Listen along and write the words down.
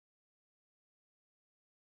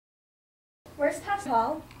Where's Pastor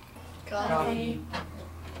Paul? Coffee.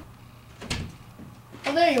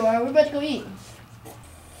 Oh, there you are. We're about to go eat.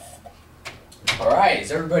 Alright,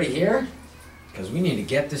 is everybody here? Because we need to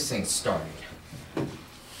get this thing started.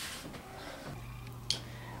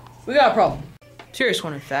 We got a problem. Serious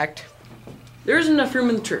one, in fact. There isn't enough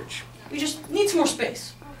room in the church. We just need some more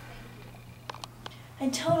space. I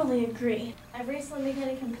totally agree. I've recently been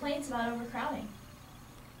getting complaints about overcrowding.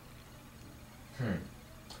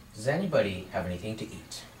 Does anybody have anything to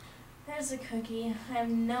eat? There's a cookie. I have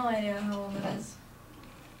no idea how old it is.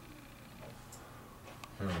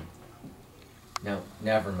 No,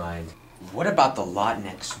 never mind. What about the lot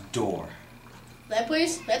next door? That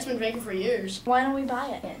place? That's been vacant for years. Why don't we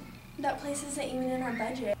buy it? That place isn't even in our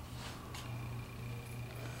budget.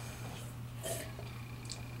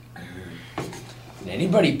 Can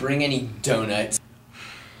anybody bring any donuts?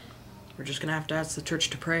 We're just gonna have to ask the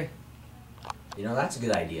church to pray. You know, that's a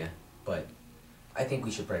good idea, but I think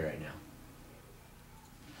we should pray right now.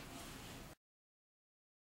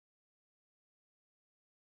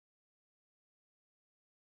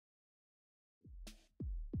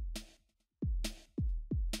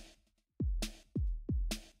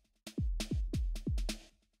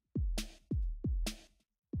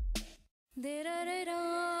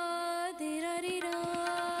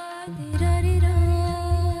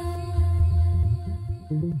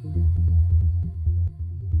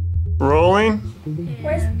 Rolling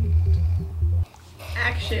Where's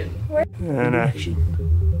Action. and action.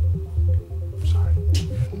 Sorry.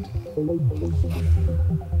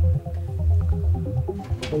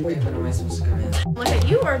 Wait, when am I supposed to come in? look at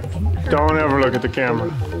you or Don't ever look at the camera.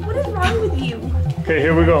 what is wrong with you? Okay,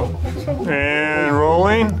 here we go. And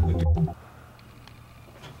rolling.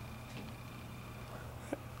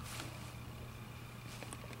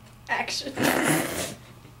 Action.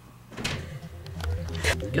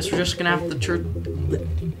 Guess we're just gonna have the church.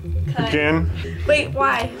 Again. Wait,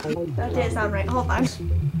 why? That didn't sound right. Hold on.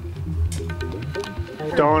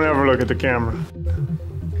 Don't ever look at the camera.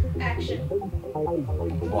 Action.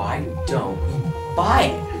 Why don't we buy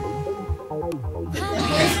it?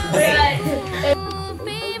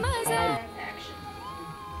 Action.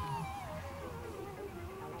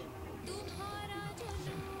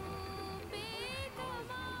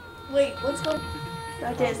 Wait, what's going on?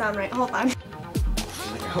 That didn't sound right. Hold on.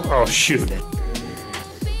 Oh, shoot.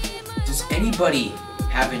 Does anybody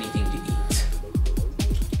have anything to eat?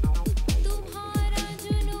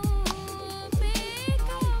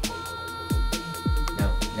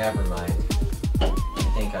 No, never mind.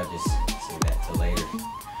 I think I'll just save that till later.